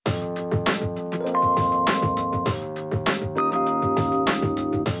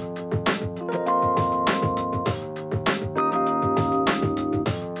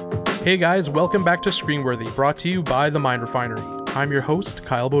Hey guys, welcome back to Screenworthy, brought to you by The Mind Refinery. I'm your host,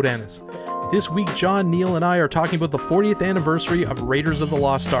 Kyle Bodanis. This week, John, Neil, and I are talking about the 40th anniversary of Raiders of the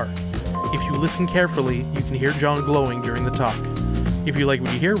Lost Ark. If you listen carefully, you can hear John glowing during the talk. If you like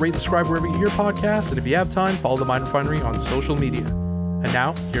what you hear, rate and subscribe wherever you hear podcasts, and if you have time, follow The Mind Refinery on social media. And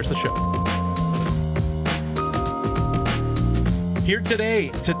now, here's the show. Here today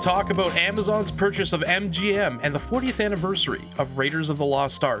to talk about Amazon's purchase of MGM and the 40th anniversary of Raiders of the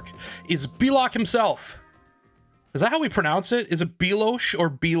Lost Ark is Belloc himself. Is that how we pronounce it? Is it Belosh or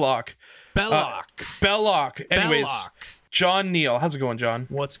Belloc? Belloc. Belloc. Anyways, Belloc. John Neal. How's it going, John?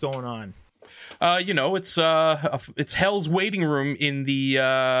 What's going on? It's hell's waiting room in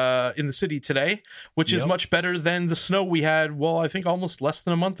the city today, which is much better than the snow we had. Well, I think almost less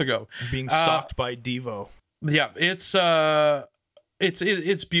than a month ago. Being stalked by Devo. Yeah,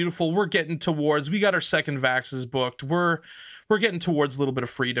 it's beautiful. We're getting towards. We got our second vaxes booked. We're getting towards a little bit of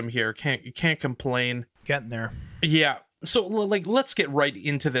freedom here. Can't complain. Getting there. Yeah. So let's get right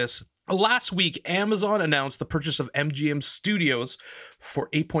into this. Last week, Amazon announced the purchase of MGM Studios for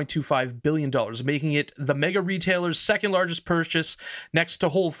 $8.25 billion, making it the mega retailer's second largest purchase next to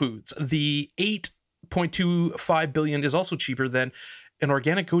Whole Foods. The $8.25 billion is also cheaper than an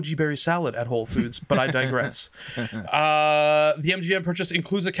organic goji berry salad at Whole Foods, but I digress. The MGM purchase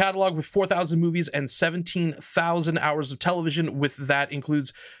includes a catalog with 4,000 movies and 17,000 hours of television. With that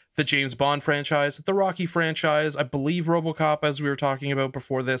includes the James Bond franchise, the Rocky franchise, I believe RoboCop, as we were talking about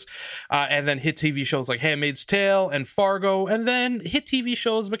before this, and then hit TV shows like Handmaid's Tale and Fargo, and then hit TV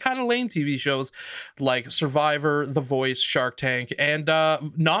shows, but kind of lame TV shows like Survivor, The Voice, Shark Tank, and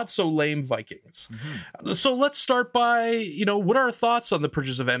not so lame Vikings. Mm-hmm. So let's start by, what are our thoughts on the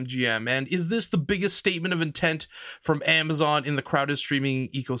purchase of MGM, and is this the biggest statement of intent from Amazon in the crowded streaming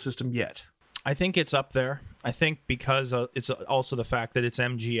ecosystem yet? I think it's up there. I think because it's also the fact that it's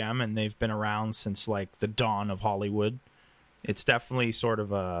MGM and they've been around since like the dawn of Hollywood. It's definitely sort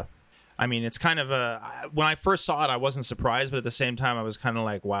of it's kind of when I first saw it, I wasn't surprised, but at the same time, I was kind of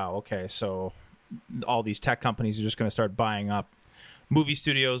like, wow, okay, so all these tech companies are just going to start buying up movie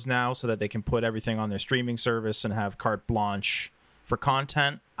studios now so that they can put everything on their streaming service and have carte blanche for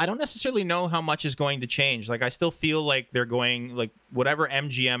content. I don't necessarily know how much is going to change. Like, I still feel like they're going, like, whatever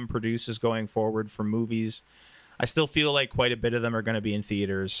MGM produces going forward for movies, I still feel like quite a bit of them are going to be in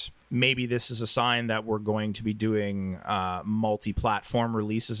theaters. Maybe this is a sign that we're going to be doing multi-platform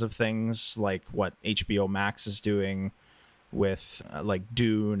releases of things, like what HBO Max is doing with like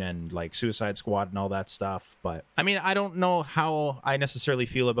Dune and like Suicide Squad and all that stuff. But I mean, I don't know how I necessarily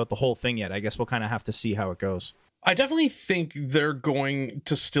feel about the whole thing yet. I guess we'll kind of have to see how it goes. I definitely think they're going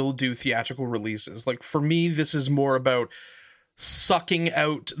to still do theatrical releases. Like, for me, this is more about sucking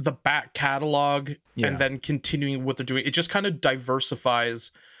out the back catalog and then continuing what they're doing. It just kind of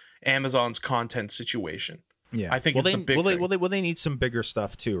diversifies Amazon's content situation. Yeah, I think it's the big thing. They need some bigger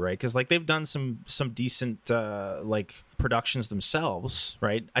stuff too, right? Because like they've done some decent like productions themselves,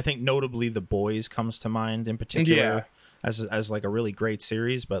 right? I think notably The Boys comes to mind in particular as like a really great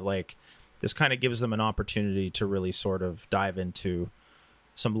series, but like this kind of gives them an opportunity to really sort of dive into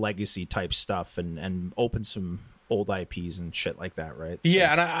some legacy type stuff and open some old IPs and shit like that, right? So.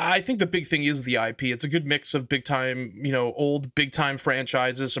 Yeah, and I think the big thing is the IP. It's a good mix of big time, old big time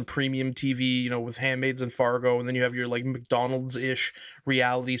franchises, some premium TV, with Handmaids and Fargo, and then you have your like McDonald's-ish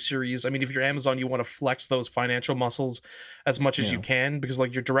reality series. I mean, if you're Amazon, you want to flex those financial muscles as much as you can, because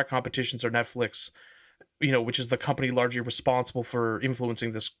like your direct competitions are Netflix, which is the company largely responsible for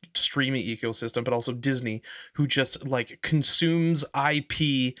influencing this streaming ecosystem, but also Disney, who just like consumes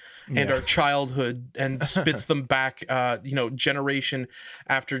IP and our childhood and spits them back, generation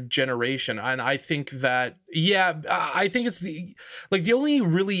after generation. And I think that, I think it's the only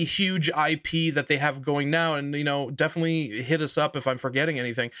really huge IP that they have going now. And, definitely hit us up if I'm forgetting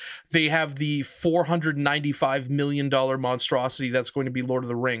anything. They have the $495 million monstrosity that's going to be Lord of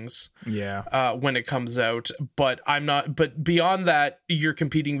the Rings. Yeah. When it comes out. But beyond that, you're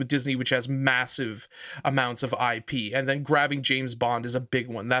competing with Disney, which has massive amounts of IP, and then grabbing James Bond is a big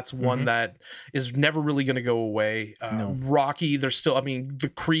one. That's one that is never really going to go away. No. Rocky, there's still,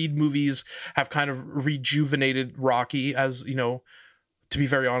 the Creed movies have kind of rejuvenated Rocky, as to be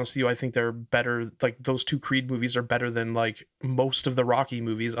very honest with you, I think they're better. Like, those two Creed movies are better than like most of the Rocky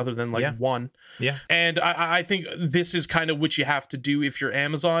movies, other than like one. Yeah. And I think this is kind of what you have to do if you're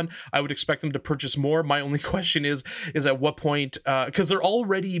Amazon. I would expect them to purchase more. My only question is at what point, because they're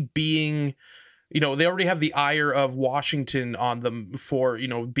already being, they already have the ire of Washington on them for,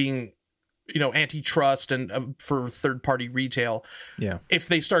 being, antitrust and for third party retail. Yeah. If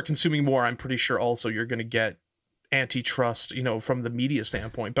they start consuming more, I'm pretty sure also you're going to get antitrust, from the media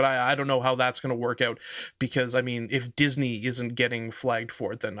standpoint. But I don't know how that's going to work out, because I mean, if Disney isn't getting flagged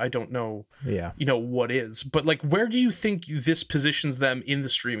for it, then I don't know, what is. But like, where do you think this positions them in the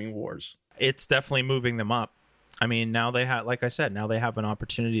streaming wars? It's definitely moving them up. I mean, now they have, like I said, now they have an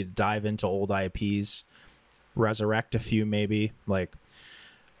opportunity to dive into old IPs, resurrect a few, maybe. Like,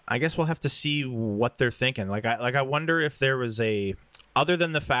 I guess we'll have to see what they're thinking. I wonder if there was other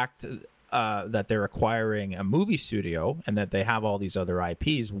than the fact that they're acquiring a movie studio and that they have all these other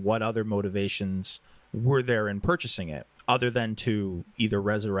IPs, what other motivations were there in purchasing it, other than to either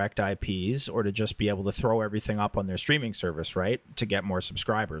resurrect IPs or to just be able to throw everything up on their streaming service, right, to get more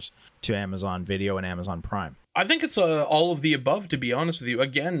subscribers to Amazon Video and Amazon Prime? I think it's all of the above, to be honest with you.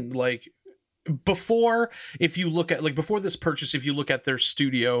 Again, like, before this purchase, if you look at their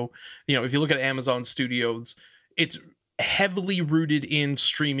studio, if you look at Amazon Studios, it's heavily rooted in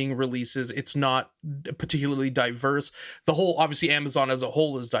streaming releases. It's not particularly diverse. Obviously Amazon as a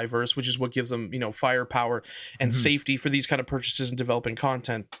whole is diverse, which is what gives them, firepower and safety for these kind of purchases and developing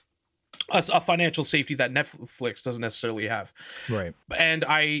content. A financial safety that Netflix doesn't necessarily have. Right. And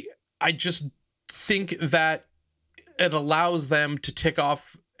I just think that it allows them to tick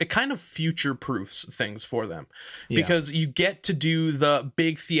off, it kind of future-proofs things for them, because you get to do the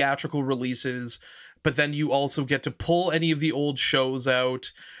big theatrical releases, but then you also get to pull any of the old shows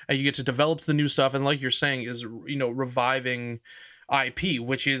out, and you get to develop the new stuff. And like you're saying, is reviving IP,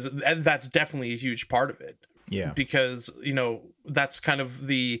 that's definitely a huge part of it. Yeah, because that's kind of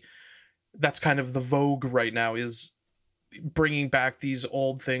the vogue right now, is bringing back these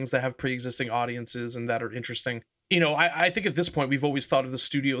old things that have pre-existing audiences and that are interesting. I think at this point we've always thought of the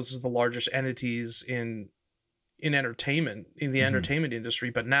studios as the largest entities in entertainment, in the entertainment industry.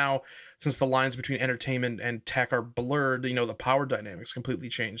 But now, since the lines between entertainment and tech are blurred, the power dynamics completely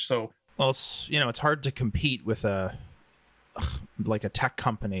change. So, well, it's hard to compete with a tech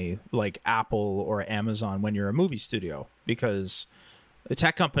company like Apple or Amazon when you're a movie studio, because the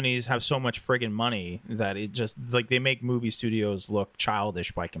tech companies have so much friggin' money that it just, like, they make movie studios look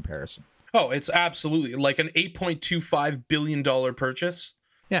childish by comparison. Oh, it's absolutely like an $8.25 billion purchase.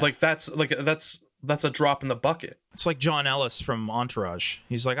 Yeah. That's a drop in the bucket. It's like John Ellis from Entourage.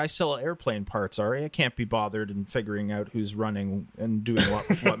 He's like, I sell airplane parts, Ari. I can't be bothered in figuring out who's running and doing what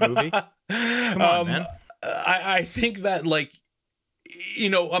movie. Come on, man. I think that, like,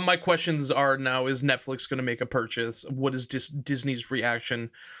 my questions are now, is Netflix going to make a purchase? What is Disney's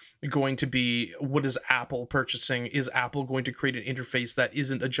reaction going to be? What is Apple purchasing? Is Apple going to create an interface that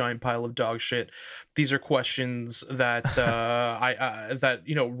isn't a giant pile of dog shit? These are questions that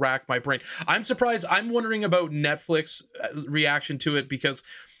rack my brain. I'm surprised. I'm wondering about Netflix reaction to it, because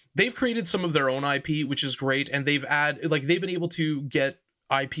they've created some of their own IP, which is great, and they've been able to get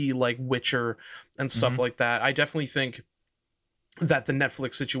IP like Witcher and stuff like that. I definitely think that the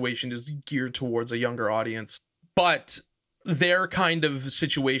Netflix situation is geared towards a younger audience, but their kind of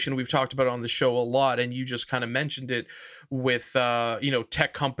situation we've talked about on the show a lot, and you just kind of mentioned it with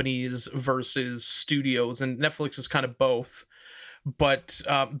tech companies versus studios, and Netflix is kind of both. But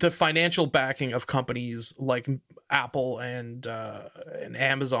the financial backing of companies like Apple and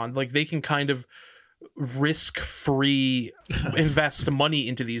Amazon, like, they can kind of risk-free invest money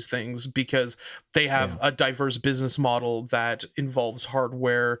into these things, because they have a diverse business model that involves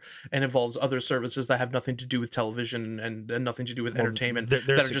hardware and involves other services that have nothing to do with television and nothing to do with entertainment.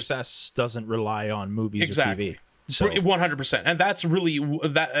 Their success doesn't rely on movies or TV. So 100%. And that's really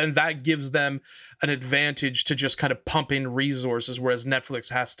that gives them an advantage to just kind of pump in resources, whereas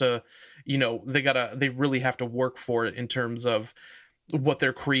Netflix has to, they really have to work for it in terms of what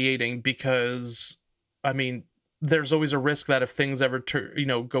they're creating, because I mean, there's always a risk that if things ever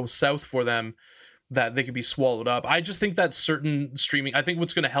go south for them, that they could be swallowed up. I just think that I think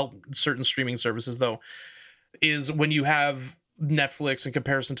what's going to help certain streaming services, though, is when you have Netflix in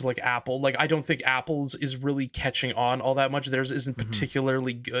comparison to like Apple. Like, I don't think Apple's is really catching on all that much. Theirs isn't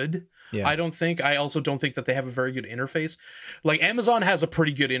particularly good. Yeah. I also don't think that they have a very good interface. Like, Amazon has a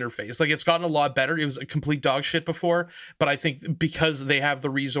pretty good interface. Like, it's gotten a lot better. It was a complete dog shit before, but I think because they have the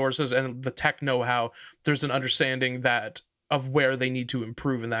resources and the tech know-how, there's an understanding of where they need to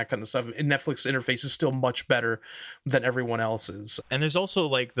improve and that kind of stuff. And Netflix interface is still much better than everyone else's. And there's also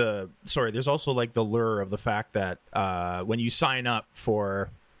like the lure of the fact that when you sign up for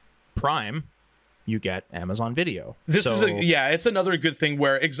Prime, you get Amazon Video. It's another good thing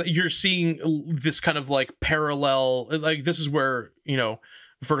where you're seeing this kind of like parallel, like, this is where,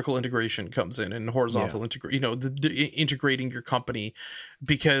 vertical integration comes in and horizontal integration, integrating your company,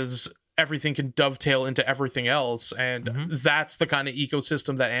 because everything can dovetail into everything else, and that's the kind of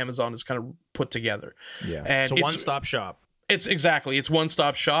ecosystem that Amazon has kind of put together. Yeah, and it's a one-stop shop. It's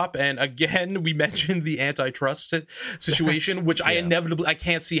one-stop shop. And again, we mentioned the antitrust situation, which I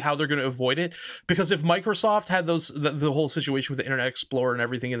can't see how they're going to avoid it, because if Microsoft had the whole situation with the Internet Explorer and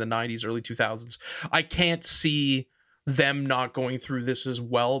everything in the 90s, early 2000s, I can't see them not going through this as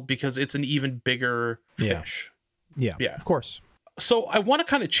well, because it's an even bigger fish. Yeah, of course. So I want to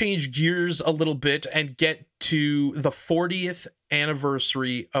kind of change gears a little bit and get to the 40th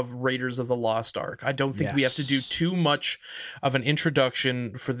anniversary of Raiders of the Lost Ark. I don't think we have to do too much of an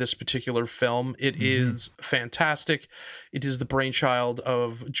introduction for this particular film. It is fantastic. It is the brainchild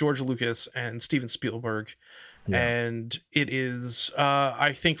of George Lucas and Steven Spielberg. Yeah. And it is,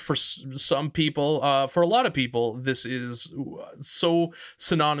 I think for some people, for a lot of people, this is so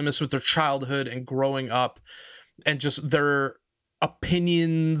synonymous with their childhood and growing up and just their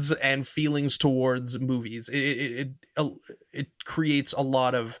opinions and feelings towards movies. It creates a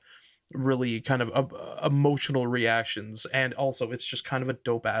lot of really kind of emotional reactions, and also it's just kind of a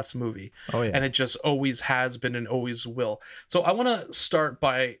dope ass movie. And it just always has been and always will. So I want to start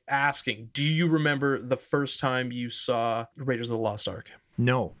by asking, do you remember the first time you saw Raiders of the Lost Ark?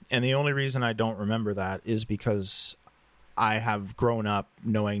 No, and the only reason I don't remember that is because I have grown up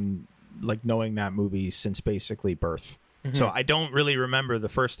knowing that movie since basically birth. So I don't really remember the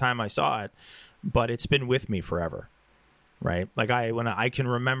first time I saw it, but it's been with me forever, right? Like I can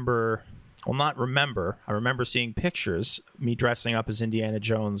remember, well, not remember, I remember seeing pictures, me dressing up as Indiana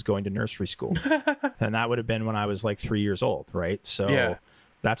Jones going to nursery school. And that would have been when I was like 3 years old, right? So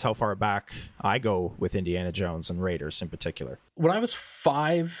that's how far back I go with Indiana Jones and Raiders in particular. When I was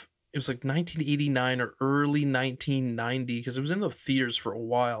 5, it was like 1989 or early 1990, because it was in the theaters for a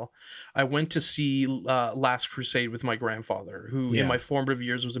while. I went to see Last Crusade with my grandfather, who in my formative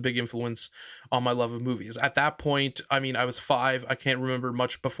years was a big influence on my love of movies. At that point, I mean, I was 5. I can't remember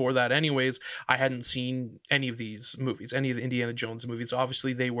much before that anyways. I hadn't seen any of these movies, any of the Indiana Jones movies.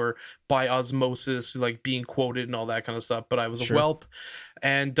 Obviously, they were by osmosis, like being quoted and all that kind of stuff, but I was a whelp.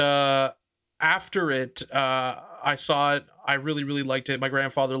 And after it, I saw it. I really, really liked it. My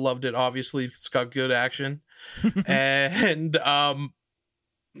grandfather loved it, obviously. It's got good action. And,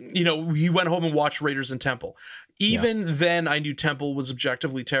 he went home and watched Raiders and Temple. Even then, I knew Temple was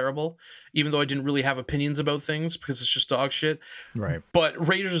objectively terrible, even though I didn't really have opinions about things because it's just dog shit. Right. But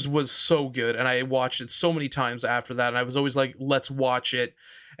Raiders was so good, and I watched it so many times after that, and I was always like, let's watch it.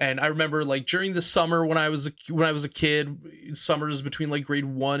 And I remember, like, during the summer when I was a kid, summers between like grade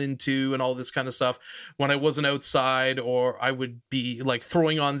 1 and 2 and all this kind of stuff, when I wasn't outside, or I would be like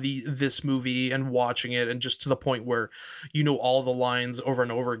throwing on this movie and watching it, and just to the point where all the lines over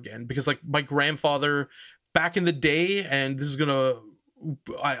and over again, because like my grandfather back in the day, and this is gonna,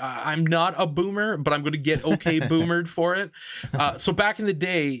 I'm not a boomer, but I'm gonna get okay boomered for it. So back in the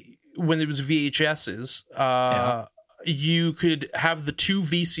day when there was VHSs, you could have the two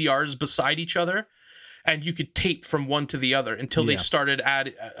VCRs beside each other, and you could tape from one to the other until they started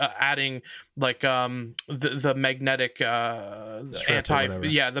adding like the magnetic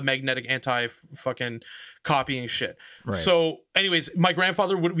the magnetic anti fucking copying shit. Right. So anyways, my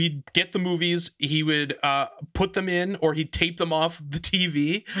grandfather we'd get the movies, he would put them in, or he'd tape them off the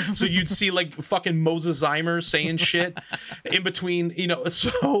TV, so you'd see like fucking Moses Zeimer saying shit in between,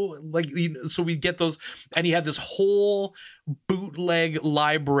 so we'd get those, and he had this whole bootleg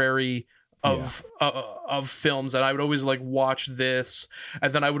library of films, and I would always like watch this,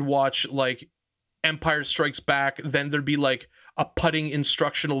 and then I would watch like Empire Strikes Back, then there'd be like a putting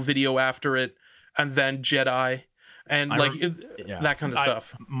instructional video after it, and then Jedi, and that kind of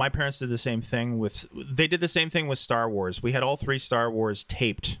stuff. My parents did the same thing with Star Wars. We had all 3 Star Wars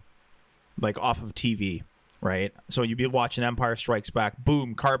taped like off of TV, right? So you'd be watching Empire Strikes Back,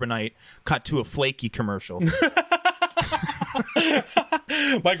 boom, Carbonite, cut to a Flaky commercial.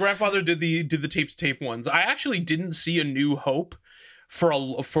 My grandfather did the tape to tape ones. I actually didn't see A New Hope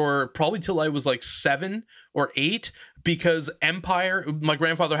for probably till I was like 7 or 8, because my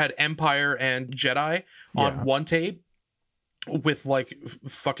grandfather had Empire and Jedi on one tape with like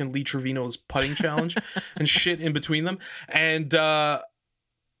fucking Lee Trevino's putting challenge and shit in between them, and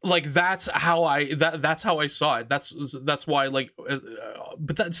like that's how I saw it. That's why, like,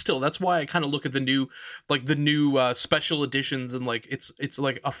 but that's why I kind of look at the new special editions, and like it's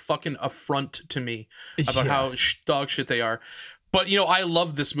like a fucking affront to me about how dog shit they are. But I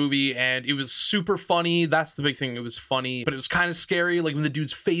love this movie, and it was super funny. That's the big thing. It was funny, but it was kind of scary. Like when the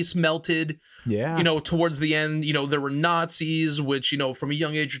dude's face melted. Yeah. Towards the end, there were Nazis, which from a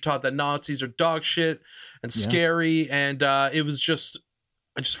young age you're taught that Nazis are dog shit and scary, and it was just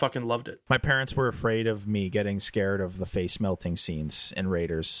I just fucking loved it. My parents were afraid of me getting scared of the face melting scenes in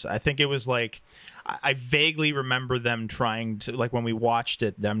Raiders. I think it was like, I vaguely remember them trying to, like when we watched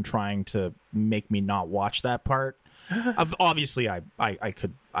it, them trying to make me not watch that part. Obviously,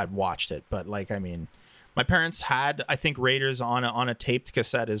 I'd watched it, but like, I mean, my parents had, I think, Raiders on a taped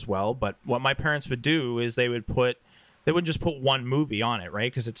cassette as well. But what my parents would do is they wouldn't just put one movie on it, right?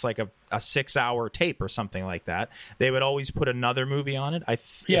 Because it's like a 6-hour tape or something like that. They would always put another movie on it.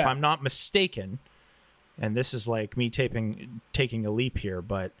 If I'm not mistaken, and this is like me taking a leap here,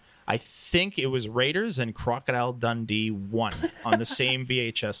 but I think it was Raiders and Crocodile Dundee 1 on the same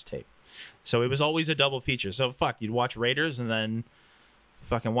VHS tape. So it was always a double feature. So you'd watch Raiders and then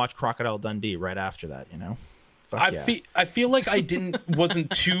fucking watch Crocodile Dundee right after that, you know? I feel like I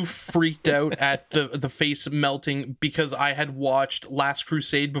wasn't too freaked out at the face melting because I had watched Last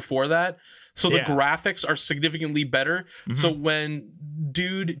Crusade before that. So the graphics are significantly better. Mm-hmm. So when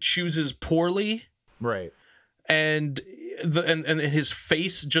dude chooses poorly, right, and his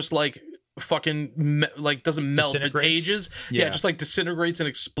face just like fucking like doesn't melt, but ages, just like disintegrates and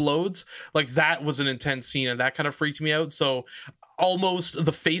explodes. Like that was an intense scene, and that kind of freaked me out. So almost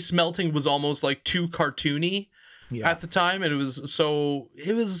the face melting was almost like too cartoony at the time, and this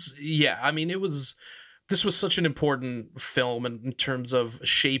was such an important film in terms of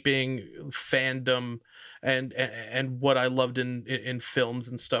shaping fandom and what I loved in films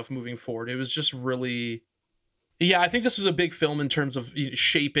and stuff moving forward. It was just really, I think this was a big film in terms of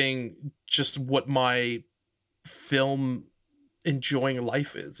shaping just what my film enjoying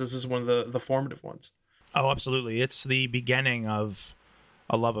life is. This is one of the formative ones. Oh, absolutely. It's the beginning of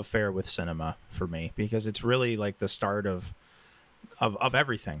a love affair with cinema for me, because it's really like the start of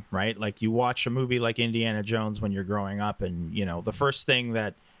everything, right? Like you watch a movie like Indiana Jones when you're growing up, and you know the first thing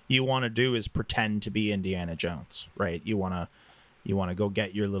that you want to do is pretend to be Indiana Jones, right? You want to go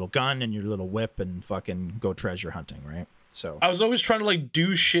get your little gun and your little whip and fucking go treasure hunting, right? So I was always trying to like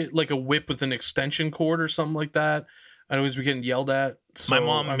do shit like a whip with an extension cord or something like that. I'd always be getting yelled at. So, my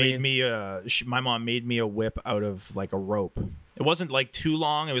mom made me a whip out of like a rope. It wasn't like too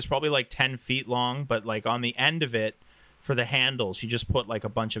long. It was probably like 10 feet long, but like on the end of it for the handle, she just put like a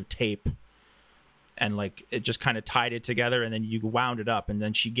bunch of tape and like it just kind of tied it together, and then you wound it up, and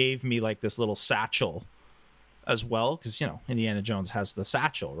then she gave me like this little satchel as well, because you know Indiana Jones has the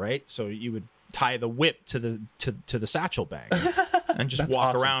satchel, right? So you would tie the whip to the satchel bag and just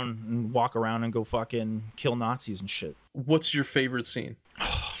walk around and go fucking kill Nazis and shit. What's your favorite scene?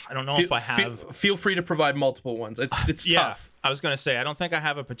 I don't know if I have. Feel free to provide multiple ones. It's tough. I was going to say, I don't think I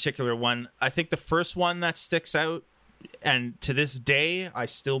have a particular one. I think the first one that sticks out, and to this day, I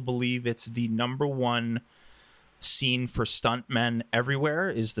still believe it's the number one scene for stuntmen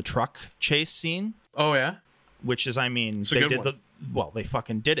everywhere, is the truck chase scene. Oh, yeah? Which is, I mean, they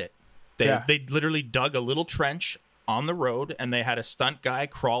fucking did it. They literally dug a little trench on the road, and they had a stunt guy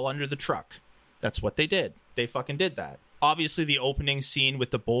crawl under the truck. That's what they did. They fucking did that. Obviously, the opening scene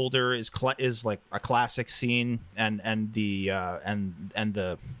with the boulder is like a classic scene, and the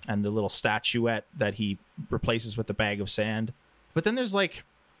little statuette that he replaces with the bag of sand. But then there's like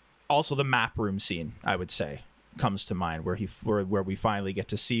also the map room scene, I would say, comes to mind, where we finally get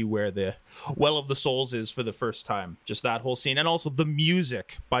to see where the Well of the Souls is for the first time. Just that whole scene, and also the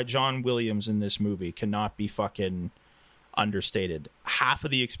music by John Williams in this movie cannot be fucking understated. Half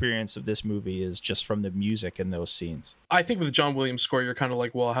of the experience of this movie is just from the music in those scenes. I think with the John Williams score, you're kind of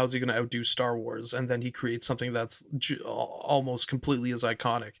like, well, how's he going to outdo Star Wars? And then he creates something that's almost completely as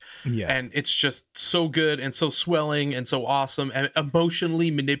iconic. Yeah. And it's just so good and so swelling and so awesome and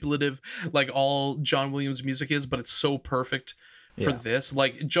emotionally manipulative, like all John Williams music is, but it's so perfect for this.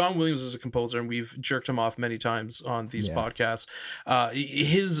 Like, John Williams is a composer, and we've jerked him off many times on these podcasts.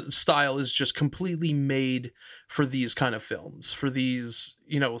 His style is just completely made for these kind of films, for these,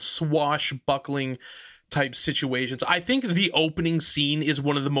 swashbuckling type situations. I think the opening scene is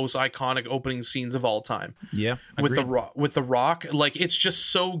one of the most iconic opening scenes of all time. Yeah, with the Rock, like, it's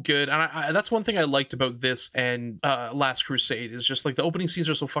just so good. And I that's one thing I liked about this and Last Crusade, is just like the opening scenes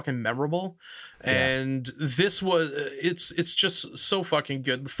are so fucking memorable. And this was it's just so fucking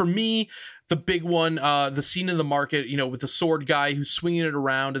good for me. The big one, the scene in the market, with the sword guy who's swinging it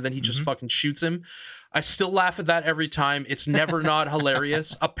around and then he just fucking shoots him. I still laugh at that every time. It's never not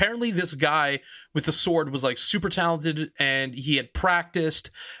hilarious. Apparently this guy with the sword was like super talented, and he had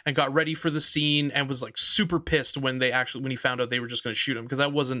practiced and got ready for the scene, and was like super pissed when he found out they were just going to shoot him, because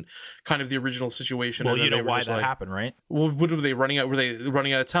that wasn't kind of the original situation. Well, you know why that happened, right? Well, what were they running out? Were they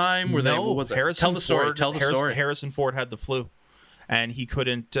running out of time? What was it? Tell the story. Harrison Ford had the flu. and he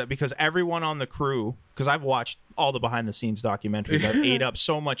couldn't because everyone on the crew, because I've watched all the behind the scenes documentaries, I've ate up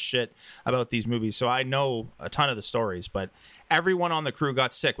so much shit about these movies, so I know a ton of the stories, but everyone on the crew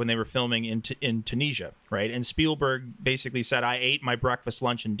got sick when they were filming in Tunisia, right? And Spielberg basically said, I ate my breakfast,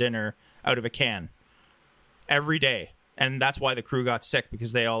 lunch, and dinner out of a can every day. And that's why the crew got sick,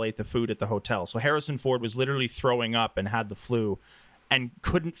 because they all ate the food at the hotel. So Harrison Ford was literally throwing up and had the flu and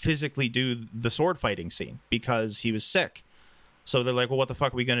couldn't physically do the sword fighting scene because he was sick. So they're like, well, what the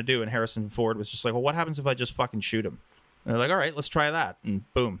fuck are we going to do? And Harrison Ford was just like, well, what happens if I just fucking shoot him? And they're like, all right, let's try that.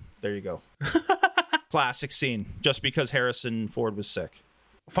 And boom, there you go. Classic scene, just because Harrison Ford was sick.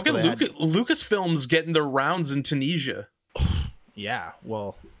 Fucking Lucasfilm's getting their rounds in Tunisia. Yeah,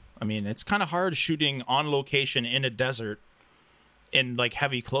 well, I mean, it's kind of hard shooting on location in a desert in like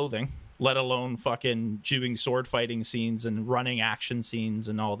heavy clothing, let alone fucking doing sword fighting scenes and running action scenes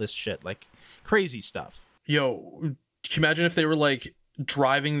and all this shit, like crazy stuff. Yo, can you imagine if they were like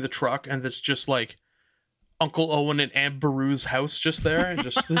driving the truck and it's just like Uncle Owen and Aunt Beru's house just there and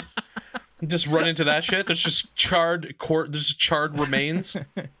just run into that shit? There's just charred remains.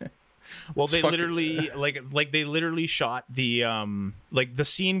 Well, they literally they literally shot the the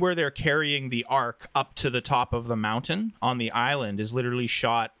scene where they're carrying the Ark up to the top of the mountain on the island is literally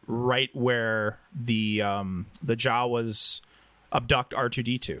shot right where the Jawas abduct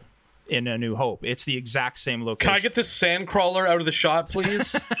R2-D2 in A New Hope. It's the exact same location. Can I get this sandcrawler out of the shot,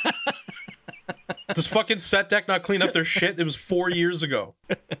 please? Does fucking set deck not clean up their shit? It was 4 years ago.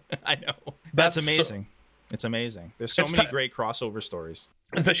 I know. That's amazing. It's amazing. There's so many great crossover stories.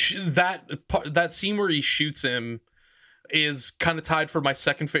 That scene where he shoots him is kind of tied for my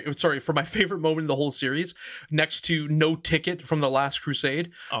for my favorite moment in the whole series, next to No Ticket from The Last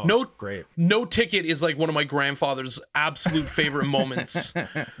Crusade. Oh, it's great. No Ticket is like one of my grandfather's absolute favorite moments,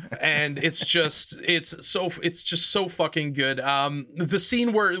 and it's just so fucking good. The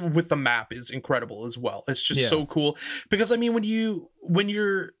scene with the map is incredible as well. It's just so cool because I mean when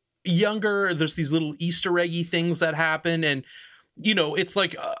you're younger, there's these little Easter eggy things that happen, and you know, it's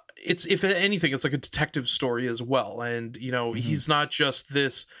like it's, if anything, it's like a detective story as well. And you know, he's not just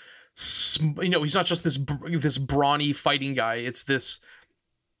this this brawny fighting guy. It's this,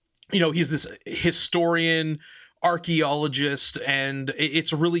 you know, he's this historian, archaeologist, and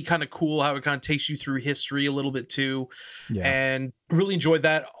it's really kind of cool how it kind of takes you through history a little bit too. And really enjoyed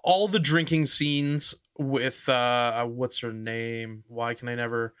that. All the drinking scenes with what's her name? Why can I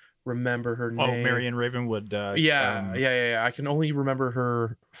never remember her name? Oh, Marion Ravenwood. Yeah. I can only remember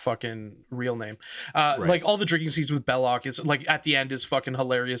her fucking real name. Like all the drinking scenes with Belloc is like at the end is fucking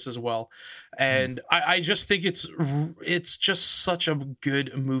hilarious as well. And I just think it's just such a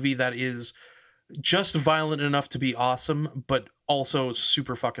good movie that is just violent enough to be awesome, but also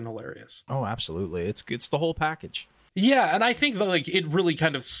super fucking hilarious. Oh, absolutely. It's the whole package. Yeah, and I think that like it really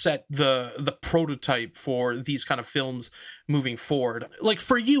kind of set the prototype for these kind of films moving forward. Like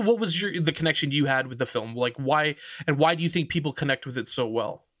for you, what was the connection you had with the film? Like why do you think people connect with it so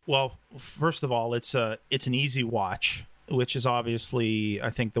well? Well, first of all, it's an easy watch, which is obviously I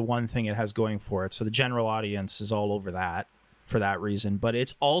think the one thing it has going for it. So the general audience is all over that for that reason, but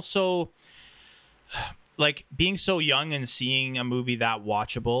it's also like being so young and seeing a movie that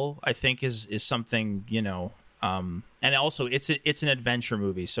watchable, I think is something, you know. And also it's an adventure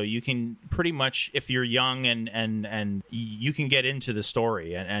movie, so you can pretty much, if you're young and you can get into the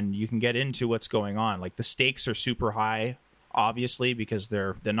story and you can get into what's going on. Like the stakes are super high, obviously, because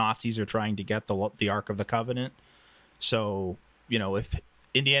the Nazis are trying to get the Ark of the Covenant. So, you know, if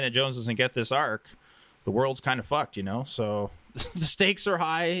Indiana Jones doesn't get this Ark, the world's kind of fucked, you know? So the stakes are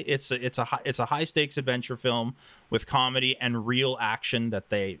high. It's a high stakes adventure film with comedy and real action that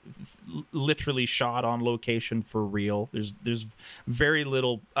they literally shot on location for real. There's very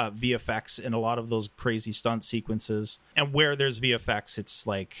little VFX in a lot of those crazy stunt sequences, and where there's VFX, it's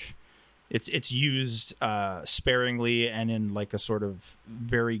like it's used sparingly and in like a sort of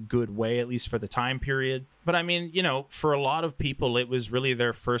very good way, at least for the time period. But I mean, you know, for a lot of people, it was really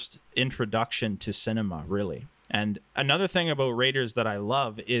their first introduction to cinema, really. And another thing about Raiders that I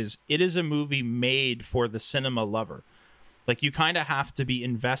love is it is a movie made for the cinema lover. Like you kind of have to be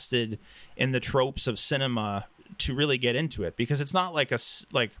invested in the tropes of cinema to really get into it, because it's not like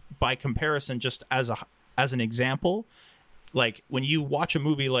by comparison, just as an example, like when you watch a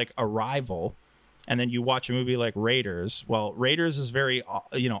movie like Arrival and then you watch a movie like Raiders, well, Raiders is very,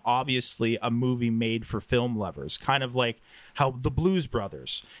 you know, obviously a movie made for film lovers, kind of like how The Blues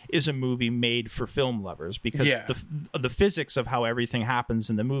Brothers is a movie made for film lovers, because the physics of how everything happens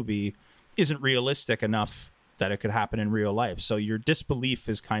in the movie isn't realistic enough that it could happen in real life. So your disbelief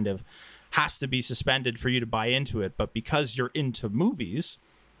is kind of has to be suspended for you to buy into it. But because you're into movies,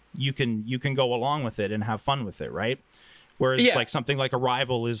 you can go along with it and have fun with it, right? Whereas like something like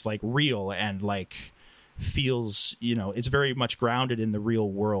Arrival is like real and like feels, it's very much grounded in the real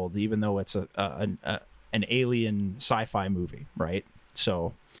world, even though it's an alien sci-fi movie, right?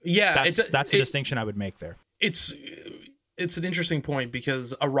 So that's a distinction I would make there. It's an interesting point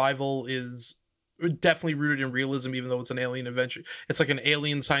because Arrival is definitely rooted in realism, even though it's an alien adventure. It's like an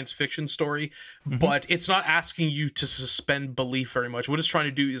alien science fiction story, but it's not asking you to suspend belief very much. What it's trying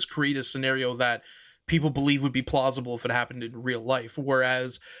to do is create a scenario that people believe would be plausible if it happened in real life.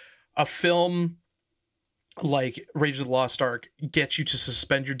 Whereas a film like Raiders of the Lost Ark gets you to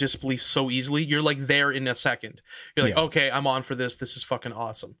suspend your disbelief so easily. You're like there in a second. You're like, okay, I'm on for this. This is fucking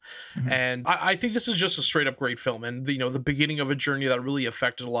awesome. And I think this is just a straight up great film. And the beginning of a journey that really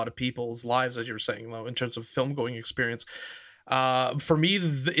affected a lot of people's lives, as you were saying, though, in terms of film going experience. For me,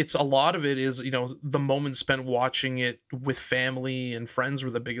 it's a lot of it is, the moments spent watching it with family and friends were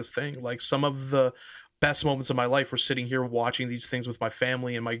the biggest thing. Like some of the best moments of my life were sitting here watching these things with my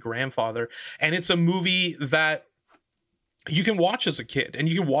family and my grandfather. And it's a movie that you can watch as a kid and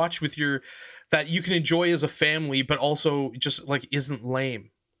you can watch that you can enjoy as a family, but also just like isn't lame,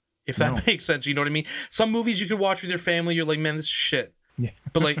 if that makes sense. You know what I mean? Some movies you can watch with your family, you're like, man, this is shit. Yeah.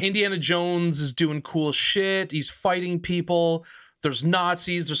 But like Indiana Jones is doing cool shit. He's fighting people. There's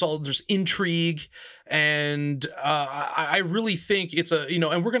Nazis. There's intrigue. And I really think it's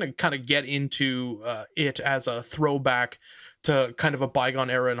and we're going to kind of get into it as a throwback to kind of a bygone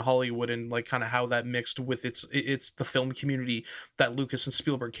era in Hollywood and like kind of how that mixed with it's the film community that Lucas and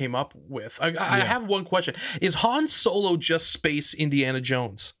Spielberg came up with. I have one question. Is Han Solo just space Indiana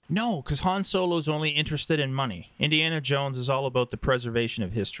Jones? No, because Han Solo's only interested in money. Indiana Jones is all about the preservation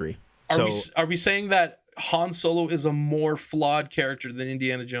of history. Are we saying that Han Solo is a more flawed character than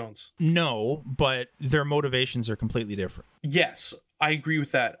Indiana Jones? No, but their motivations are completely different. Yes, I agree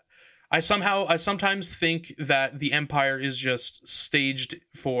with that. I sometimes think that the Empire is just staged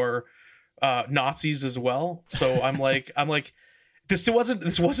for Nazis as well. So I'm like, this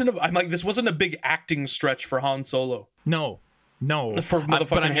wasn't a big acting stretch for Han Solo. No. For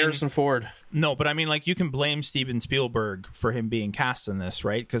motherfucking Harrison Ford. No, but I mean, like, you can blame Steven Spielberg for him being cast in this,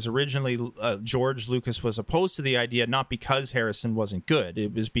 right? Because originally George Lucas was opposed to the idea, not because Harrison wasn't good.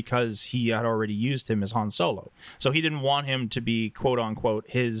 It was because he had already used him as Han Solo. So he didn't want him to be, quote unquote,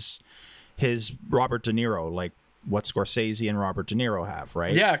 his Robert De Niro, like what Scorsese and Robert De Niro have,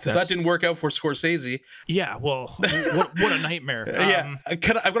 right? Yeah, because that didn't work out for Scorsese. Yeah, well, what a nightmare. I'm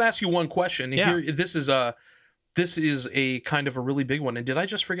going to ask you one question. Yeah. Here, this is a kind of a really big one. And did I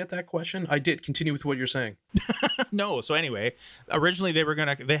just forget that question? I did. Continue with what you're saying. No. So anyway, originally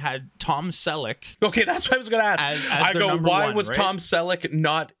they had Tom Selleck. Okay, that's what I was going to ask. As why was Tom Selleck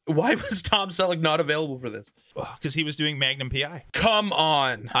not available for this? Because he was doing Magnum PI. Come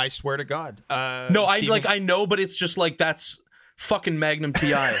on. I swear to God. No, I know, but it's just like that's fucking Magnum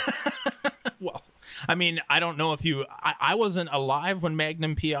PI. Well, I mean, I don't know if I wasn't alive when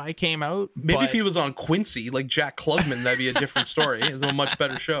Magnum PI came out. Maybe if he was on Quincy, like Jack Klugman, that'd be a different story. It's a much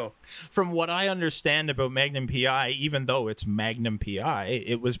better show. From what I understand about Magnum PI, even though it's Magnum PI,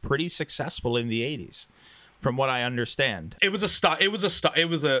 it was pretty successful in the 80s. From what I understand, it was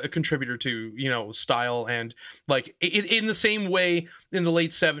a contributor to style and like in the same way in the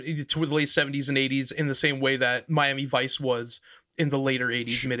late 70s to the late 70s and 80s, in the same way that Miami Vice was in the later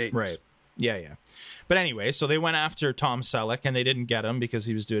 80s, mid 80s. Right. Yeah. But anyway, so they went after Tom Selleck and they didn't get him because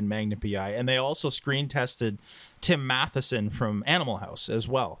he was doing Magnum PI. And they also screen tested Tim Matheson from Animal House as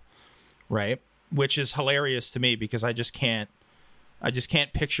well. Right. Which is hilarious to me because I just can't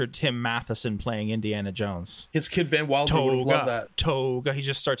picture Tim Matheson playing Indiana Jones. His kid Van Wilder would have loved that. Toga. He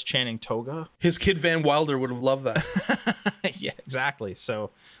just starts chanting Toga. His kid Van Wilder would have loved that. Yeah, exactly.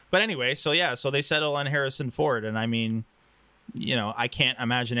 So, but anyway, so they settle on Harrison Ford. And I mean, I can't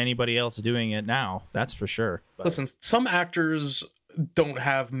imagine anybody else doing it now. That's for sure. But listen, some actors don't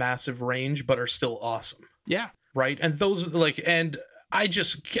have massive range, but are still awesome. Yeah. Right. And those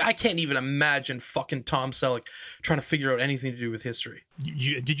I can't even imagine fucking Tom Selleck trying to figure out anything to do with history.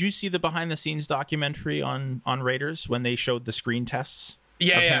 Did you see the behind the scenes documentary on Raiders when they showed the screen tests?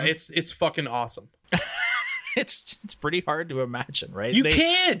 Yeah. It's fucking awesome. It's pretty hard to imagine, right? You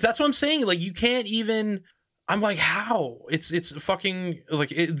can't. That's what I'm saying. Like, you can't even. I'm like, how? It's fucking like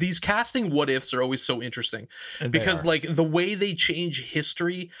these casting what ifs are always so interesting because like the way they change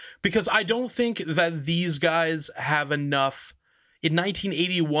history, because I don't think that these guys have enough. In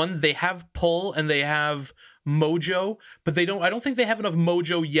 1981, they have pull and they have mojo, but I don't think they have enough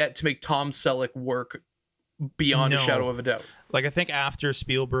mojo yet to make Tom Selleck work beyond a No. shadow of a doubt. Like, I think after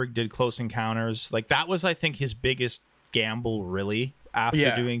Spielberg did Close Encounters, like, that was, I think, his biggest gamble, really.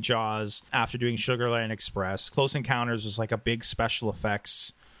 After doing Jaws, after doing Sugarland Express, Close Encounters was like a big special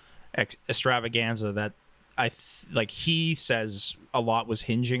effects extravaganza that like he says a lot was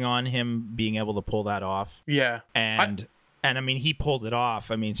hinging on him being able to pull that off. Yeah. And I mean, he pulled it off,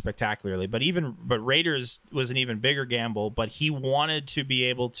 I mean, spectacularly. But Raiders was an even bigger gamble, but he wanted to be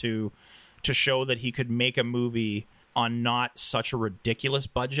able to show that he could make a movie on not such a ridiculous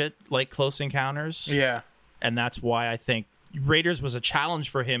budget like Close Encounters. Yeah. And that's why I think Raiders was a challenge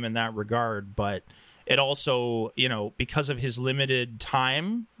for him in that regard, but it also, you know, because of his limited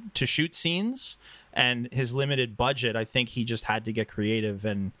time to shoot scenes and his limited budget, I think he just had to get creative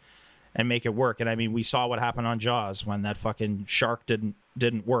and make it work. And I mean, we saw what happened on Jaws when that fucking shark didn't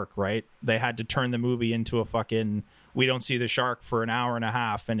work, right? They had to turn the movie into a fucking we don't see the shark for an hour and a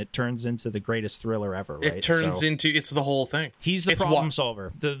half, and it turns into the greatest thriller ever, right? It turns into, it's the whole thing. He's the problem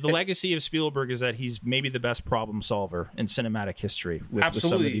solver. The legacy of Spielberg is that he's maybe the best problem solver in cinematic history with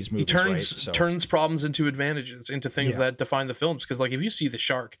some of these movies. He turns problems into advantages, into things that define the films. Because, like, if you see The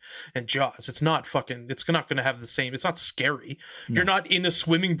Shark and Jaws, it's not going to have the same, it's not scary. No. You're not in a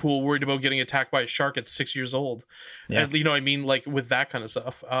swimming pool worried about getting attacked by a shark at 6 years old. Yeah. And, you know what I mean? Like, with that kind of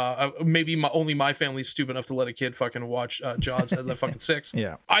stuff. Maybe only my family's stupid enough to let a kid fucking watch Jaws at the fucking 6.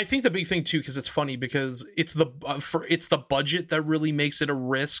 Yeah. I think the big thing too, because it's funny, because it's the budget that really makes it a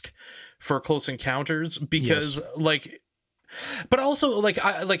risk for Close Encounters, because but also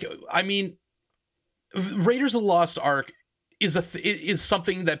I mean, Raiders of the Lost Ark is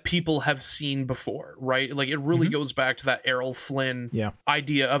something that people have seen before, right? Like, it really goes back to that Errol Flynn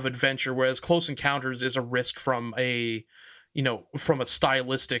idea of adventure, whereas Close Encounters is a risk from a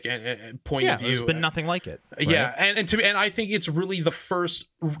stylistic point of view. There's been nothing like it. Right? Yeah, and I think it's really the first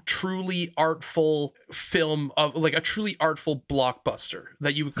truly artful film of, like, a truly artful blockbuster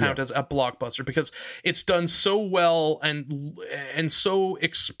that you would count as a blockbuster, because it's done so well and so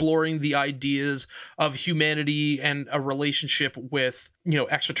exploring the ideas of humanity and a relationship with, you know,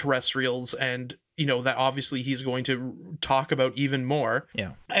 extraterrestrials, and, you know, that obviously he's going to talk about even more.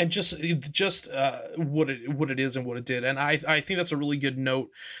 Yeah. And just what it is and what it did. And I think that's a really good note,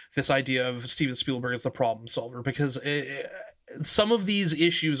 this idea of Steven Spielberg as the problem solver, because some of these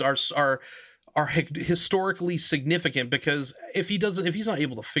issues are historically significant, because if he's not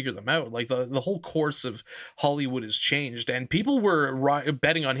able to figure them out, like, the whole course of Hollywood has changed, and people were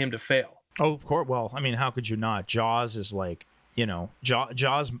betting on him to fail. Oh, of course. Well, I mean, how could you not? Jaws is like, you know,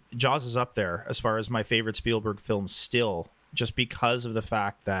 Jaws is up there as far as my favorite Spielberg films still, just because of the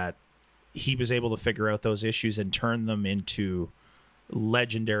fact that he was able to figure out those issues and turn them into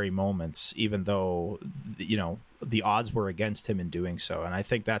legendary moments, even though, you know, the odds were against him in doing so. And I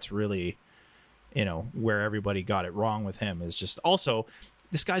think that's really, you know, where everybody got it wrong with him, is just also,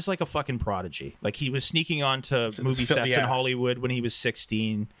 this guy's like a fucking prodigy. Like, he was sneaking onto movie sets in Hollywood when he was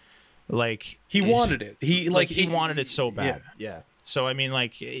 16. Like, he wanted it. He wanted it so bad. Yeah. So, I mean,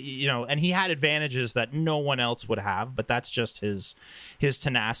 like, you know, and he had advantages that no one else would have, but that's just his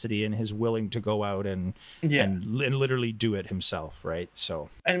tenacity and his willing to go out and literally do it himself, right? So,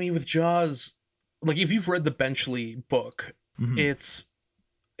 I mean, with Jaws, like, if you've read the Benchley book, it's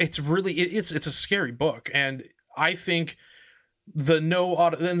really it's a scary book, and I think the no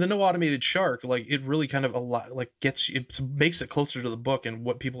automated shark, like, it really kind of makes it closer to the book and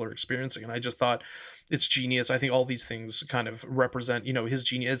what people are experiencing. And I just thought it's genius. I think all these things kind of represent, you know, his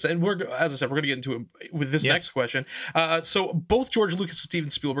genius. And as I said, we're going to get into it with this next question. So both George Lucas and Steven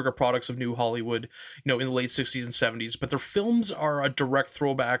Spielberg are products of New Hollywood, you know, in the late 60s and 70s, but their films are a direct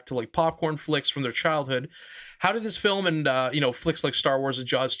throwback to, like, popcorn flicks from their childhood. How did this film and, flicks like Star Wars and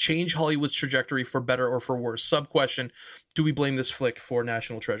Jaws change Hollywood's trajectory for better or for worse? Sub-question, do we blame this flick for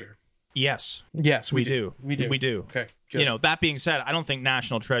National Treasure? Yes. Yes, we do. We do. Okay, good. You know, that being said, I don't think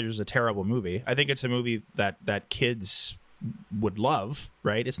National Treasure is a terrible movie. I think it's a movie that kids would love,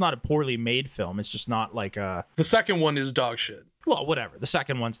 right? It's not a poorly made film. It's just not like a... The second one is dog shit. Well, whatever. The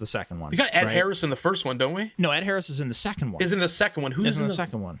second one's the second one. We got Ed Harris in the first one, don't we? No, Ed Harris is in the second one. Is in the second one. Who's in the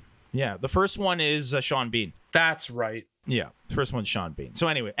second one? Yeah, the first one is Sean Bean. That's right. Yeah, the first one's Sean Bean. So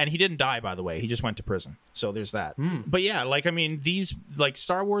anyway, and he didn't die, by the way. He just went to prison. So there's that. But yeah, like, I mean, these, like,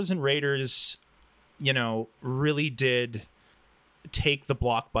 Star Wars and Raiders, you know, really did take the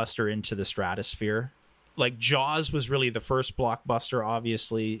blockbuster into the stratosphere. Like, Jaws was really the first blockbuster,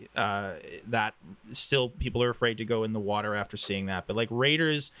 obviously, that still people are afraid to go in the water after seeing that. But, like,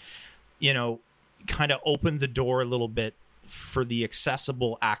 Raiders, you know, kind of opened the door a little bit for the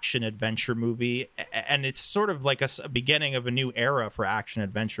accessible action adventure movie, and it's sort of like a beginning of a new era for action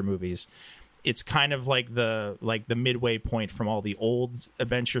adventure movies. it's kind of like the midway point from all the old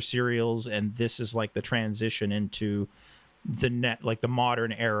adventure serials, and this is like the transition into the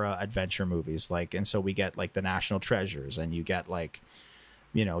modern era adventure movies. Like, and so we get like the National Treasures, and you get like,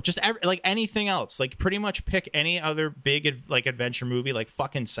 you know, just like anything else. Like, pretty much pick any other big like adventure movie, like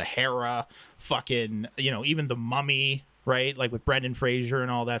fucking Sahara, fucking, you know, even The Mummy, right? Like with Brendan Fraser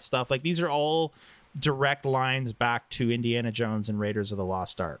and all that stuff. Like, these are all direct lines back to Indiana Jones and Raiders of the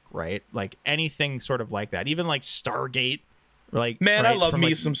Lost Ark, right? Like anything sort of like that. Even like Stargate. Like, man, right? I love From, me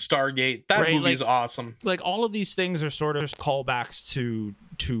like, some Stargate. That right? movie's Like, awesome. Like, all of these things are sort of callbacks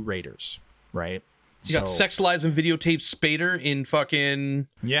to Raiders, right? You got sexualized and videotaped Spader in fucking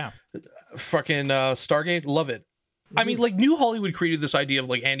Stargate. Love it. I mean, like, New Hollywood created this idea of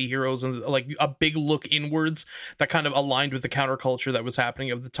like anti-heroes and like a big look inwards that kind of aligned with the counterculture that was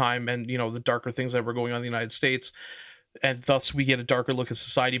happening of the time, and, you know, the darker things that were going on in the United States, and thus we get a darker look at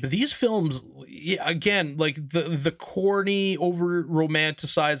society. But these films, again, like the corny, over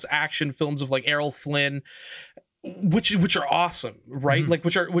romanticized action films of like Errol Flynn, which are awesome, right? Like,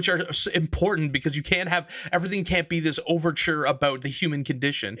 which are important, because you can't have everything, can't be this overture about the human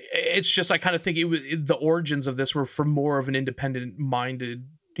condition. It's just, I kind of think the origins of this were from more of an independent minded,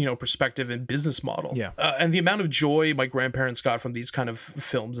 you know, perspective and business model. And the amount of joy my grandparents got from these kind of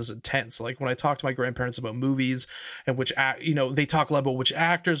films is intense. Like, when I talk to my grandparents about movies and you know, they talk a lot about which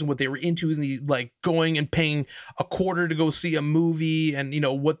actors and what they were into, and the like going and paying $0.25 to go see a movie, and, you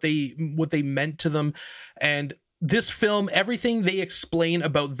know, what they meant to them. And this film, everything they explain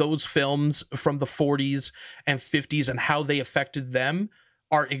about those films from the 40s and 50s and how they affected them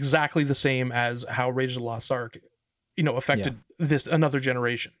are exactly the same as how Raiders of the Lost Ark, you know, affected another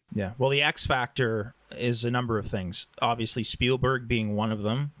generation. Yeah. Well, the X factor is a number of things. Obviously, Spielberg being one of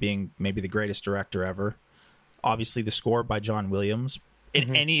them, being maybe the greatest director ever. Obviously, the score by John Williams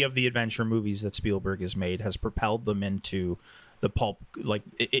in any of the adventure movies that Spielberg has made has propelled them into the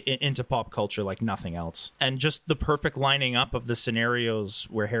into pop culture like nothing else. And just the perfect lining up of the scenarios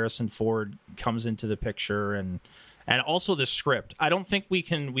where Harrison Ford comes into the picture, and also the script. I don't think we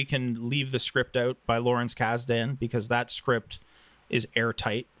can leave the script out by Lawrence Kasdan, because that script is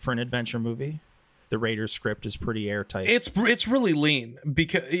airtight for an adventure movie. The Raiders script is pretty airtight. It's really lean,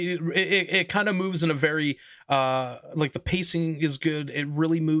 because it kind of moves in a very like, the pacing is good. It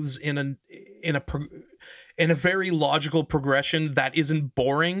really moves in a very logical progression that isn't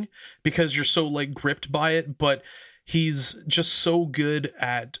boring, because you're so like gripped by it. But he's just so good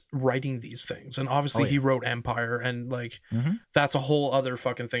at writing these things, and obviously he wrote Empire, and like that's a whole other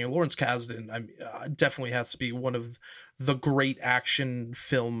fucking thing. And Lawrence Kasdan, definitely has to be one of the great action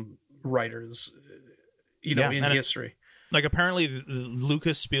film writers, you know, in history. Like, apparently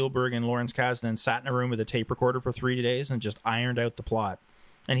Lucas, Spielberg, and Lawrence Kasdan sat in a room with a tape recorder for 3 days and just ironed out the plot,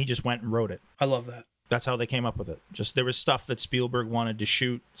 and he just went and wrote it. I love that. That's how they came up with it. Just, there was stuff that Spielberg wanted to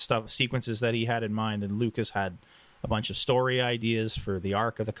shoot, sequences that he had in mind, and Lucas had a bunch of story ideas for the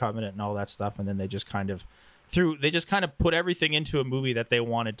Ark of the Covenant and all that stuff, and then they just kind of put everything into a movie that they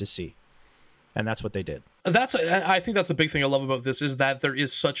wanted to see, and that's what they did. I think that's a big thing I love about this, is that there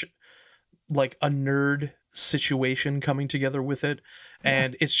is such like a nerd situation coming together with it,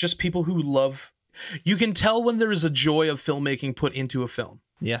 and it's just people who love. You can tell when there is a joy of filmmaking put into a film.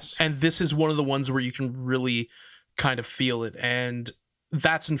 Yes. And this is one of the ones where you can really kind of feel it, and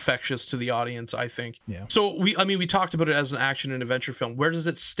that's infectious to the audience, I think. Yeah. So we talked about it as an action and adventure film. Where does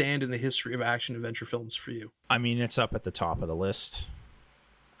it stand in the history of action adventure films for you? I mean, it's up at the top of the list.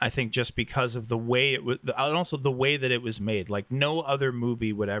 I think just because of the way it was, and also the way that it was made. Like, no other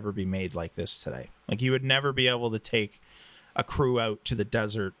movie would ever be made like this today. Like, you would never be able to take a crew out to the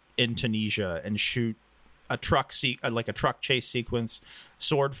desert in Tunisia and shoot a truck chase sequence,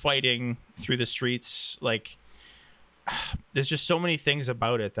 sword fighting through the streets. Like, there's just so many things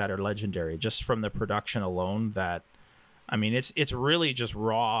about it that are legendary, just from the production alone. That, I mean, it's really just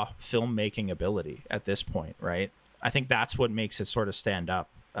raw filmmaking ability at this point, right? I think that's what makes it sort of stand up,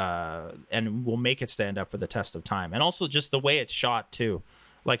 and will make it stand up for the test of time. And also just the way it's shot too,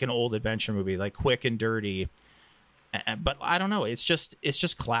 like an old adventure movie, like quick and dirty. But I don't know, it's just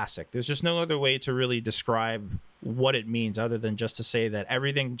classic. There's just no other way to really describe what it means other than just to say that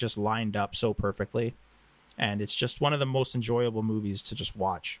everything just lined up so perfectly, and it's just one of the most enjoyable movies to just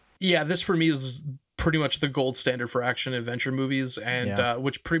watch. Yeah, this for me is pretty much the gold standard for action adventure movies, and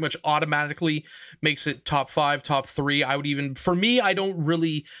which pretty much automatically makes it top 5, top 3. I would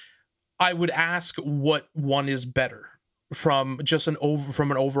ask what one is better from just an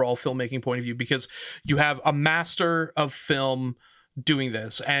overall filmmaking point of view, because you have a master of film doing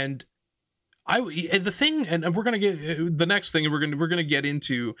this, and the thing, and we're gonna get the next thing, we're gonna get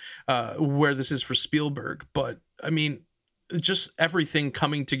into where this is for Spielberg, but I mean, just everything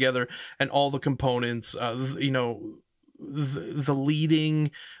coming together and all the components, you know, the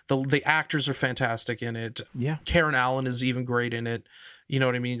leading, the actors are fantastic in it. Yeah, Karen Allen is even great in it. You know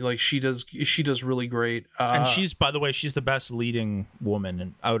what I mean? Like she does really great. And she's, by the way, she's the best leading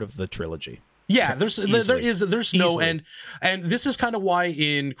woman out of the trilogy. Yeah, there's no Easily. and this is kind of why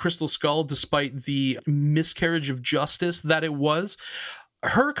in Crystal Skull, despite the miscarriage of justice that it was,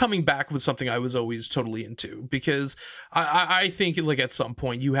 her coming back was something I was always totally into, because I think like at some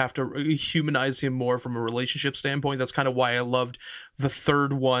point you have to humanize him more from a relationship standpoint. That's kind of why I loved the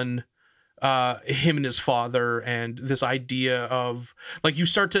third one, him and his father, and this idea of like you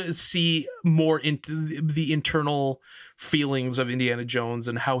start to see more into the internal feelings of Indiana Jones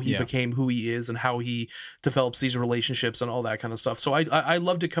and how he became who he is and how he develops these relationships and all that kind of stuff. So I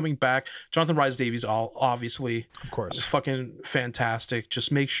loved it coming back. Jonathan Rhys Davies, obviously, Of course. fucking fantastic.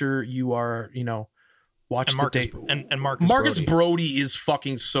 Just make sure you are, you know, watch And the Marcus, date. and Marcus Brody is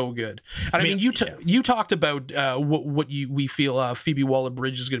fucking so good. And I mean you talked about what we feel Phoebe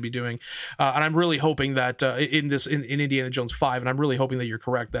Waller-Bridge is going to be doing, and I'm really hoping that in Indiana Jones 5, and I'm really hoping that you're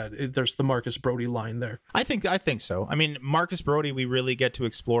correct that there's the Marcus Brody line there. I think so. I mean, Marcus Brody, we really get to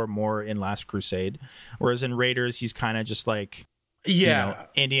explore more in Last Crusade, whereas in Raiders, he's kind of just like, you know,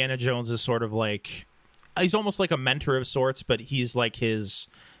 Indiana Jones is sort of like, he's almost like a mentor of sorts, but he's like his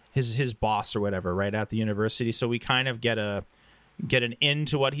boss or whatever, right, at the university. So we kind of get an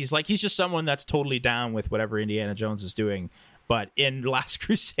into what he's like. He's just someone that's totally down with whatever Indiana Jones is doing. But in Last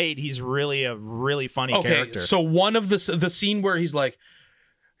Crusade, he's really a really funny character. So one of the scene where he's like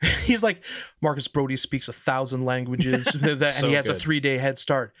Marcus Brody speaks 1,000 languages and he has a 3-day head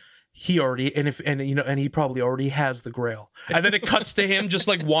start. He already and he probably already has the Grail, and then it cuts to him just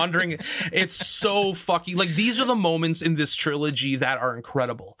like wandering. It's so fucking like, these are the moments in this trilogy that are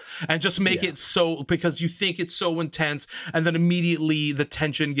incredible and just make it so, because you think it's so intense and then immediately the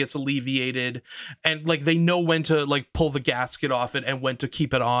tension gets alleviated and like they know when to like pull the gasket off it and when to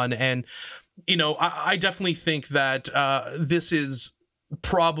keep it on. And you know, I definitely think that this is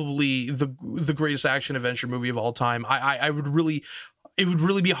probably the greatest action adventure movie of all time. It would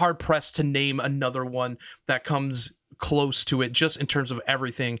really be hard pressed to name another one that comes close to it, just in terms of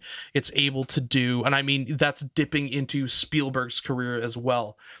everything it's able to do. And I mean, that's dipping into Spielberg's career as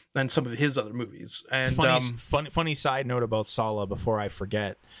well and some of his other movies. And funny side note about Sala before I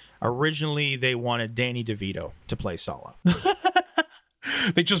forget. Originally, they wanted Danny DeVito to play Sala.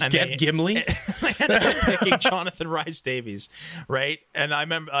 They just get Gimli. They ended up picking Jonathan Rhys Davies, right? And I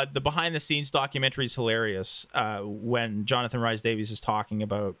remember the behind-the-scenes documentary is hilarious. When Jonathan Rhys Davies is talking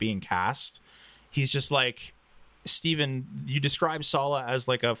about being cast, he's just like, Steven, you describe Sala as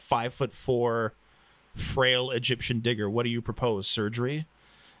like a 5'4" frail Egyptian digger. What do you propose? Surgery?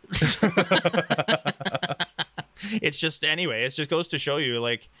 It's just, anyway, it just goes to show you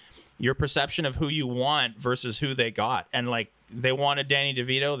like your perception of who you want versus who they got. And like, they wanted Danny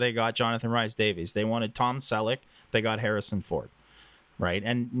DeVito, they got Jonathan Rhys Davies. They wanted Tom Selleck, they got Harrison Ford. Right?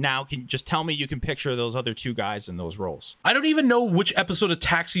 And now, can just tell me you can picture those other two guys in those roles. I don't even know which episode of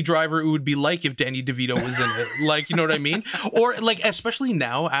Taxi Driver it would be like if Danny DeVito was in it. Like, you know what I mean? Or like, especially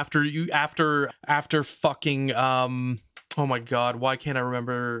now after fucking oh my god, why can't I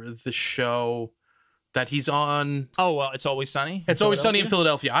remember the show that he's on? Oh, well, It's Always Sunny. It's Always Sunny in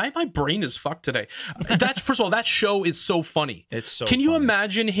Philadelphia. My brain is fucked today. First of all, that show is so funny. It's so Can you funny.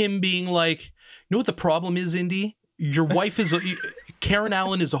 imagine him being like, you know what the problem is, Indy? Your wife is Karen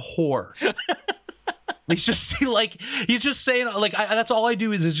Allen is a whore. He's just saying like, that's all I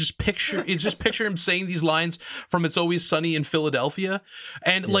do is just picture him saying these lines from It's Always Sunny in Philadelphia,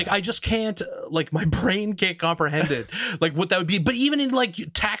 and like I just can't, like my brain can't comprehend it, like what that would be. But even in like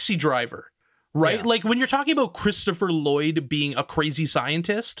Taxi Driver, right? Yeah. Like when you're talking about Christopher Lloyd being a crazy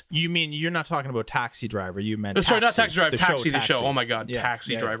scientist. You mean you're not talking about Taxi Driver? You meant Sorry, not Taxi Driver. Taxi the show. Oh my god, Yeah,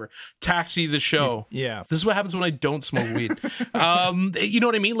 Taxi yeah. Driver. Taxi the show. Yeah. This is what happens when I don't smoke weed. You know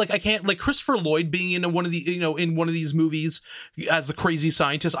what I mean? Like I can't, like Christopher Lloyd being in one of the, in one of these movies as the crazy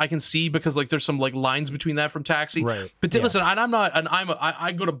scientist, I can see, because like there's some like lines between that from Taxi. Right. But listen, and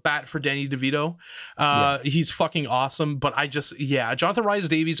I go to bat for Danny DeVito. He's fucking awesome. But Jonathan Rhys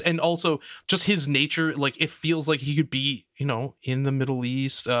Davies, and also just his nature, like it feels like he could be, in the Middle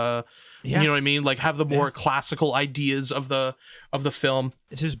East. You know what I mean? Like have the more classical ideas of the film.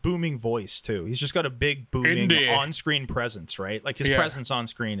 It's his booming voice too. He's just got a big booming on-screen presence, right? Like his presence on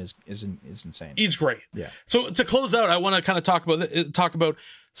screen is insane. He's great. Yeah. So to close out, I want to kind of talk about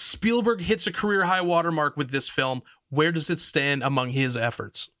Spielberg hits a career high watermark with this film. Where does it stand among his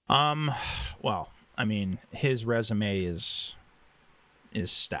efforts? Well, I mean, his resume is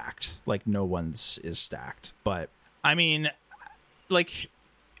stacked. Like, no one's is stacked. But I mean, like,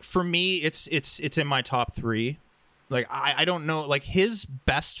 for me, it's in my top 3. Like, I don't know. Like, his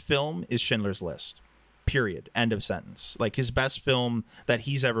best film is Schindler's List. Period. End of sentence. Like, his best film that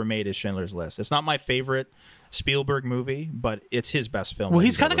he's ever made is Schindler's List. It's not my favorite Spielberg movie, but it's his best film. Well,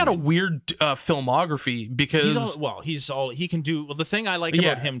 he's kind of got a weird filmography because he can do. Well, the thing I like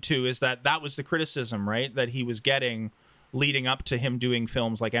about him too is that was the criticism, right, that he was getting leading up to him doing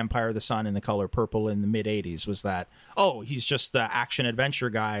films like Empire of the Sun and The Color Purple in the mid 80s, was that, oh, he's just the action adventure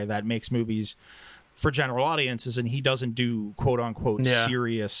guy that makes movies for general audiences, and he doesn't do quote unquote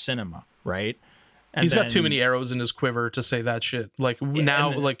serious cinema, right? And he's got too many arrows in his quiver to say that shit. Like,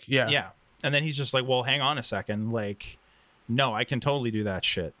 now, yeah. And then he's just like, well, hang on a second. Like, no, I can totally do that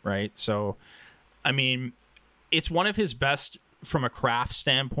shit, right? So, I mean, it's one of his best from a craft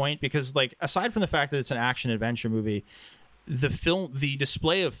standpoint, because, like, aside from the fact that it's an action adventure movie, the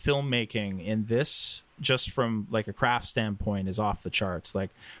display of filmmaking in this, just from like a craft standpoint, is off the charts. Like,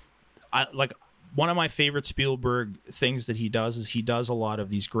 one of my favorite Spielberg things that he does is he does a lot of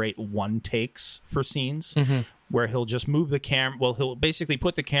these great one takes for scenes, where he'll just move the camera. Well, he'll basically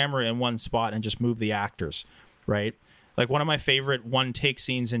put the camera in one spot and just move the actors, right? Like, one of my favorite one take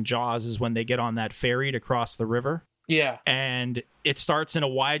scenes in Jaws is when they get on that ferry to cross the river. Yeah. And it starts in a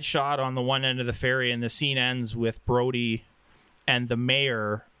wide shot on the one end of the ferry, and the scene ends with Brody and the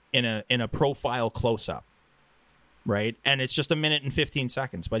mayor in a profile close up. Right. And it's just 1 minute and 15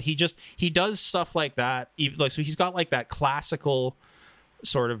 seconds. But he does stuff like that. So he's got like that classical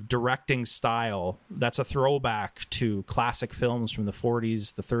sort of directing style that's a throwback to classic films from the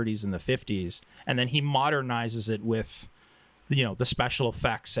 40s, the 30s, and the 50s. And then he modernizes it with, you know, the special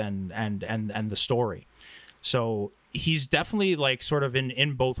effects and the story. So he's definitely like sort of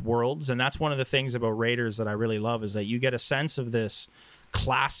in both worlds. And that's one of the things about Raiders that I really love, is that you get a sense of this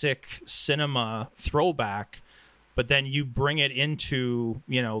classic cinema throwback, but then you bring it into,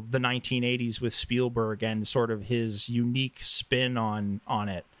 you know, the 1980s with Spielberg and sort of his unique spin on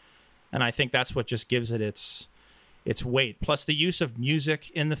it. And I think that's what just gives it its weight. Plus the use of music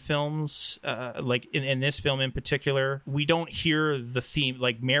in the films, like in this film in particular, we don't hear the theme,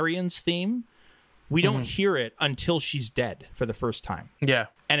 like Marion's theme. We don't hear it until she's dead for the first time. Yeah.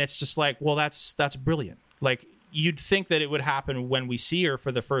 And it's just like, well, that's brilliant. Like, you'd think that it would happen when we see her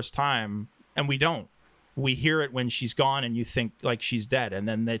for the first time, and we don't. We hear it when she's gone, and you think like she's dead, and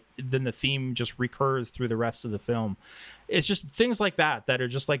then the theme just recurs through the rest of the film. It's just things like that are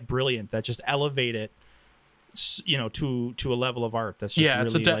just like brilliant, that just elevate it, you know, to a level of art that's just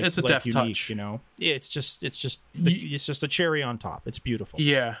really it's a deft unique, touch. you know. It's just a cherry on top. It's beautiful.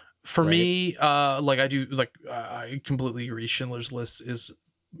 Yeah. For me, I completely agree. Schindler's List is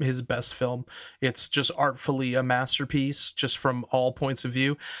his best film. It's just artfully a masterpiece, just from all points of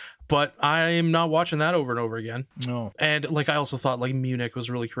view. But I'm not watching that over and over again. No. And like, I also thought like Munich was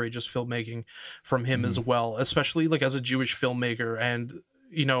really courageous filmmaking from him as well, especially like as a Jewish filmmaker, and,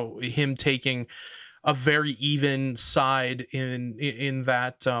 you know, him taking a very even side in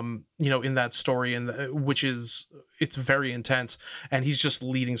that you know, in that story, and which is, it's very intense, and he's just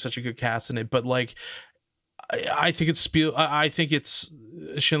leading such a good cast in it. But like, I think it's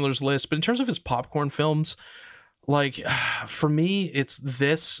Schindler's List, but in terms of his popcorn films, like, for me, it's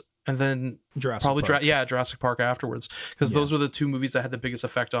this, and then Jurassic Park afterwards, because those were the two movies that had the biggest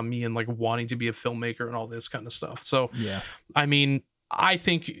effect on me and like wanting to be a filmmaker and all this kind of stuff. So yeah, I mean,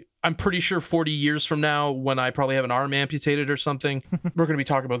 I'm pretty sure 40 years from now, when I probably have an arm amputated or something, we're going to be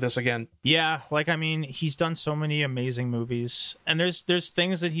talking about this again. Yeah, like, I mean, he's done so many amazing movies, and there's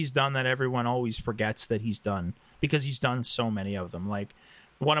things that he's done that everyone always forgets that he's done, because he's done so many of them. Like,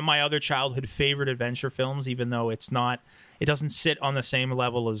 one of my other childhood favorite adventure films, even though it doesn't sit on the same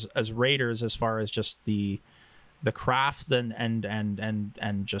level as Raiders as far as just the craft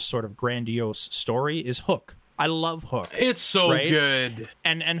and just sort of grandiose story, is Hook. I love Hook. It's so good.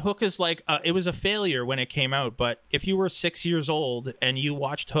 And Hook is like, it was a failure when it came out, but if you were 6 years old and you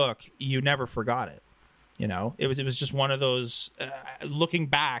watched Hook, you never forgot it. You know, it was just one of those, looking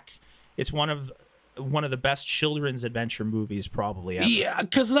back, it's one of the best children's adventure movies probably ever. Yeah,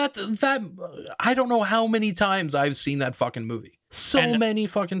 because that I don't know how many times I've seen that fucking movie. Many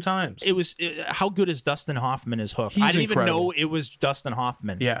fucking times. It was how good is Dustin Hoffman as Hook? He's I didn't incredible. Even know it was Dustin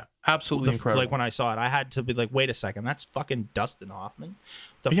Hoffman. Yeah, absolutely incredible. Like, when I saw it, I had to be like, wait a second, that's fucking Dustin Hoffman.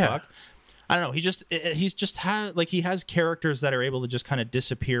 The fuck? I don't know. He has characters that are able to just kind of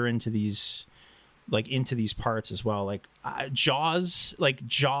disappear into these parts as well. Like, Jaws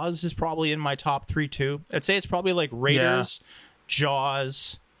is probably in my top 3 too. I'd say it's probably like Raiders,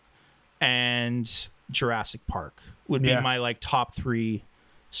 Jaws, and Jurassic Park would be my like top 3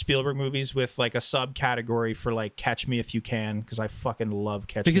 Spielberg movies, with like a subcategory for like Catch Me If You Can, because I fucking love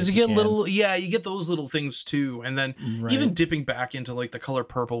Catch Me If You Can. Because you get you get those little things too, and then even dipping back into like The Color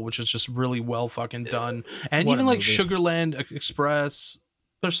Purple, which is just really well fucking done, and even like Sugarland Express.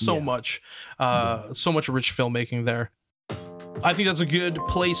 There's so much rich filmmaking there. I think that's a good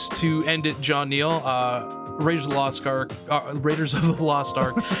place to end it, John Neal. Raiders of the Lost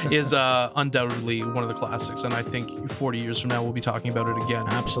Ark is undoubtedly one of the classics, and I think 40 years from now we'll be talking about it again.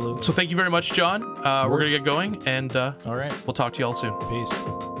 Absolutely. So thank you very much, John. We're gonna get going, and all right, we'll talk to y'all soon.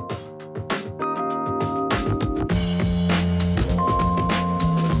 Peace.